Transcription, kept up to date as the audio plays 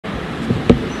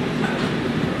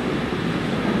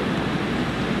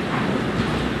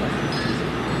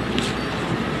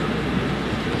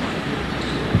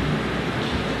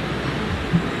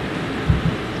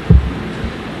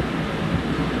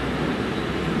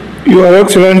Your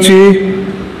Excellency,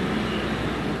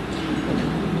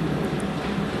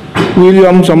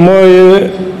 William Samoei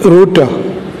Ruto,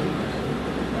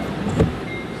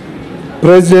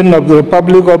 President of the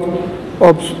Republic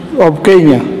of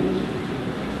Kenya,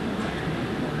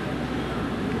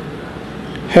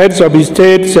 heads of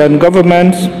states and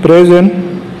governments present,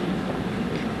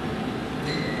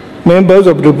 members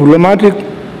of diplomatic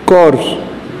corps,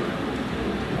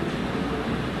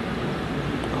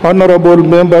 honorable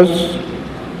members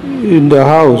in the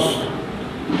House,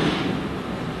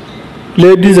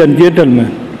 ladies and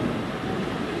gentlemen,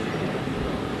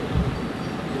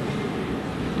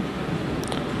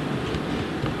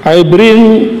 I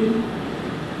bring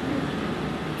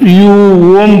you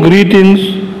warm greetings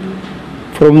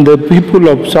from the people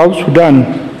of South Sudan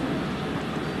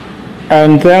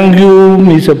and thank you,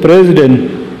 Mr.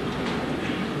 President,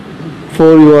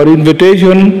 for your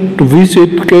invitation to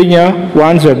visit Kenya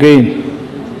once again.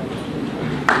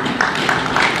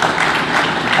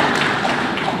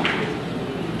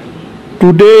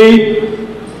 Today,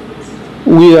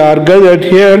 we are gathered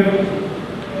here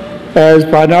as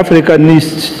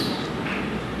Pan-Africanists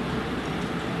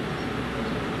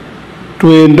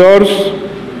to endorse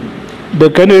the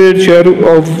candidature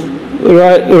of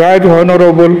Right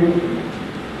Honorable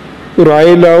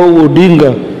Raila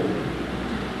Odinga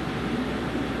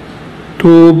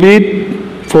to bid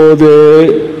for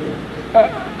the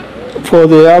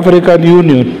African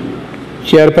Union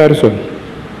chairperson.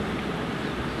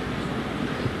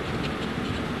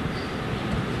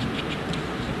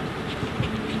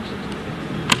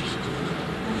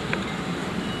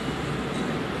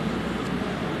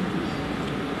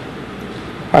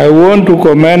 I want to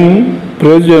commend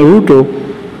President Ruto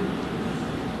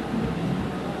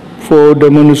for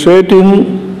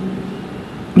demonstrating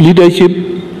leadership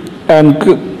and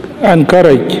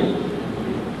courage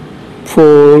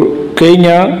for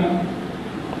Kenya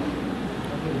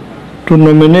to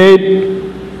nominate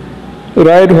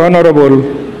Right Honorable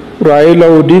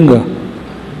Raila Odinga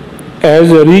as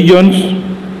the region's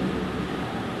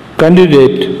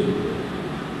candidate.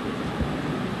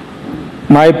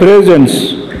 My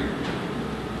presence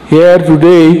here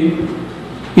today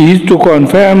is to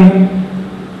confirm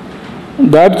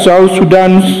that South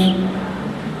Sudan's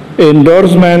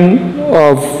endorsement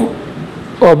of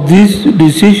this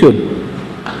decision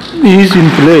is in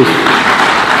place.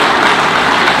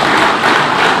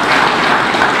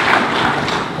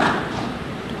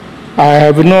 I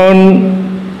have known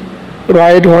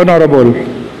Right Honorable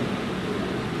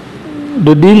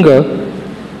Odinga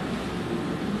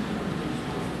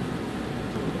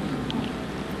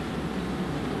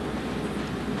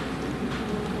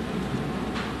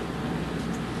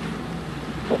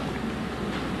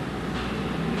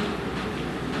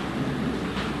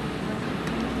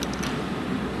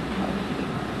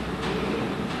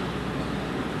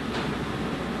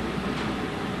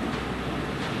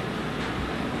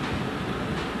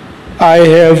I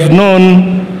have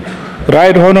known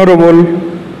Right Honorable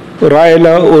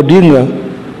Raila Odinga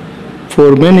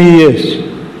for many years,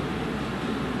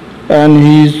 and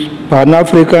his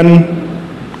Pan-African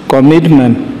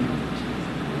commitment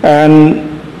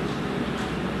and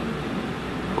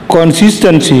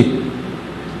consistency.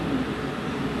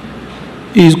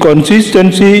 His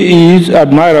consistency is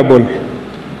admirable.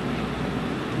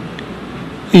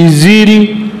 His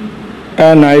zeal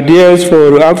and ideas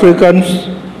for Africans'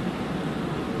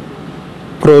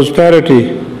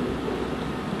 prosperity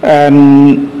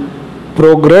and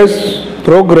progress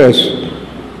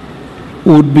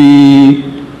would be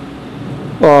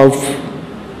of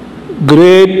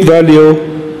great value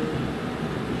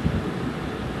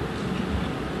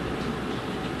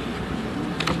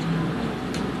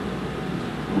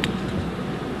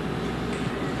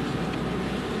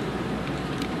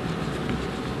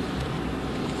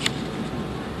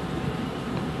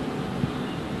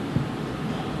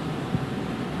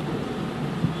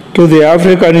to the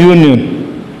African Union.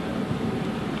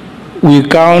 We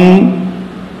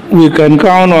can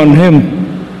count on him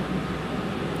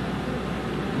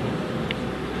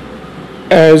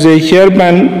as a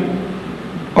chairman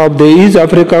of the East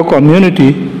Africa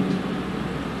community.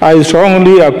 I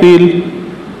strongly appeal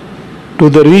to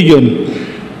the region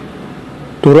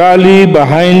to rally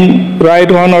behind Right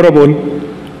Honorable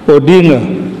Odinga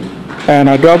and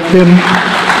adopt him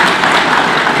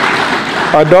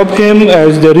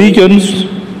as the region's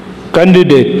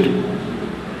candidate.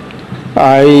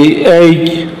 I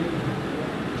urge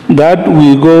that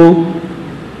we go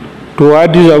to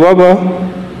Addis Ababa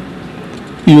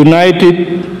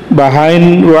united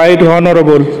behind Right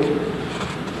Honorable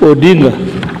Odinga.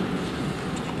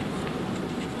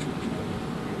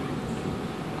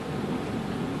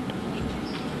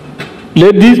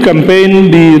 Let this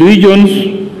campaign be region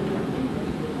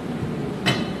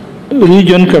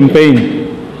campaign.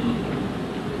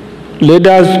 Let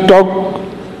us talk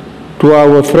to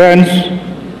our friends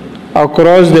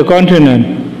across the continent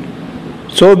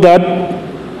so that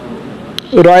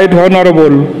Right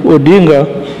Honorable Odinga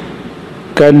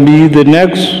can be the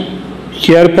next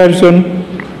chairperson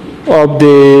of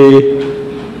the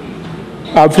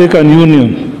African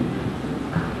Union.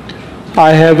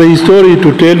 I have a story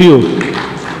to tell you,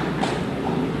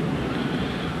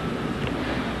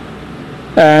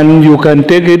 and you can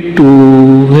take it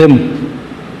to him.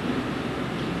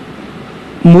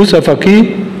 Musa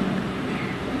Faki,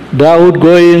 the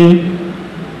outgoing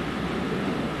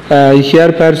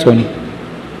chairperson,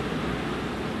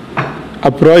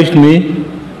 approached me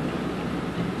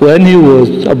when he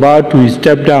was about to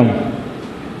step down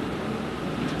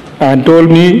and told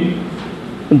me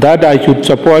that I should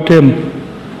support him.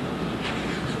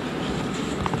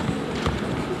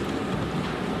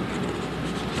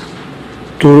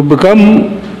 To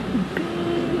become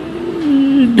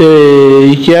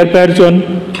the chairperson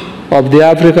of the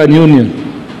African Union.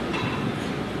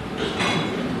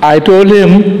 I told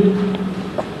him,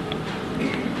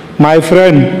 my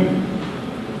friend,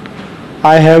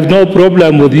 I have no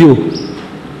problem with you,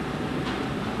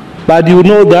 but you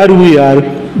know that we are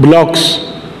blocs.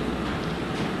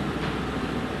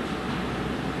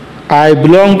 I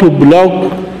belong to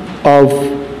bloc of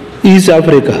East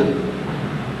Africa.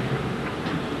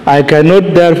 I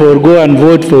cannot therefore go and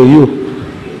vote for you.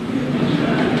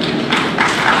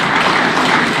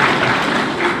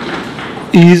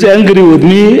 He is angry with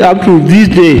me up to this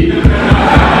day.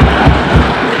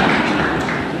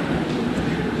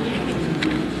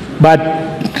 But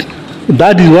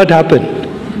that is what happened.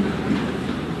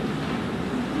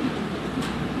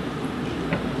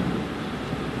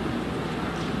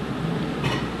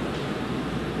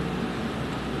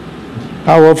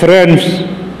 Our friends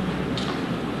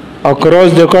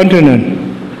across the continent,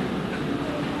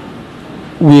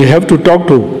 we have to talk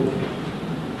to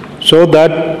so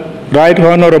that Right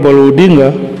Honorable Odinga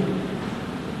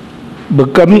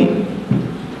become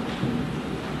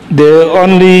the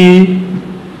only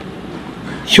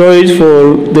choice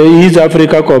for the East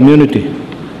Africa community.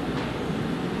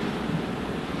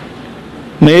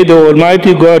 May the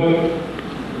Almighty God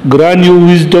grant you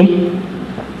wisdom,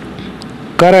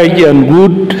 courage, and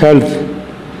good health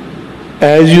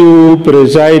as you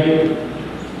preside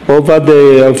over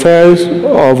the affairs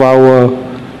of our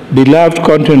beloved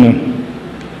continent.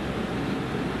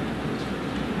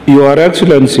 Your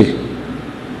Excellency,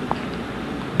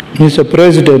 Mr.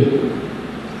 President,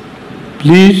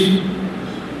 please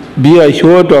be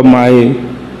assured of my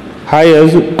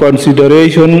highest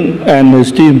consideration and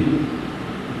esteem.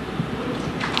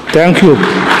 Thank you.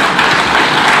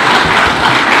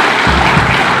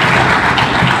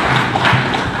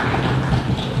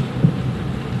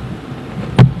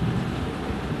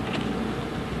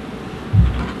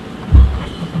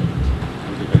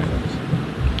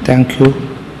 Thank you.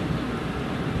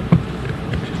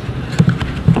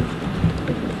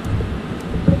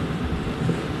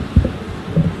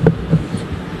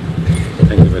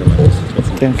 Thank you very much.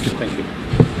 Thank you. Thank you.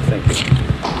 Thank you. Thank you.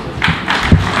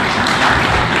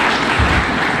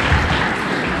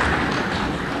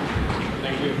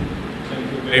 Thank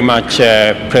you very much,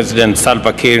 President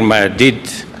Salva Kiir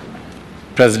Mayardit,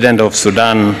 President of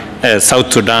Sudan,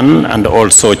 South Sudan, and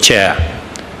also Chair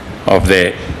of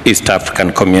the East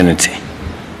African Community.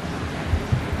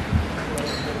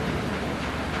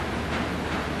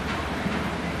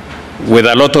 With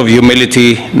a lot of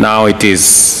humility, now it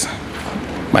is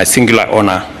my singular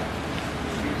honor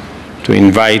to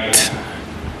invite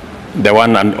the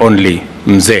one and only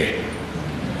Mzee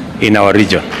in our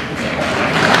region,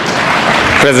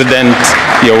 President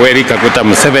Yoweri Kaguta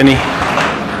Museveni,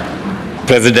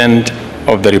 President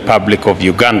of the Republic of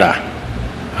Uganda,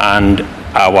 and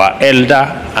our elder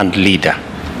and leader.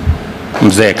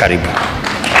 Mzee, karibu.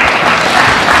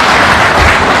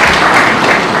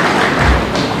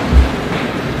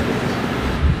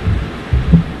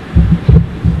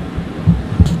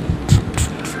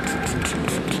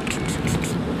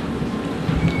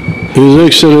 His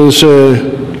Excellency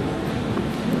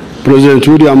President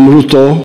William Ruto,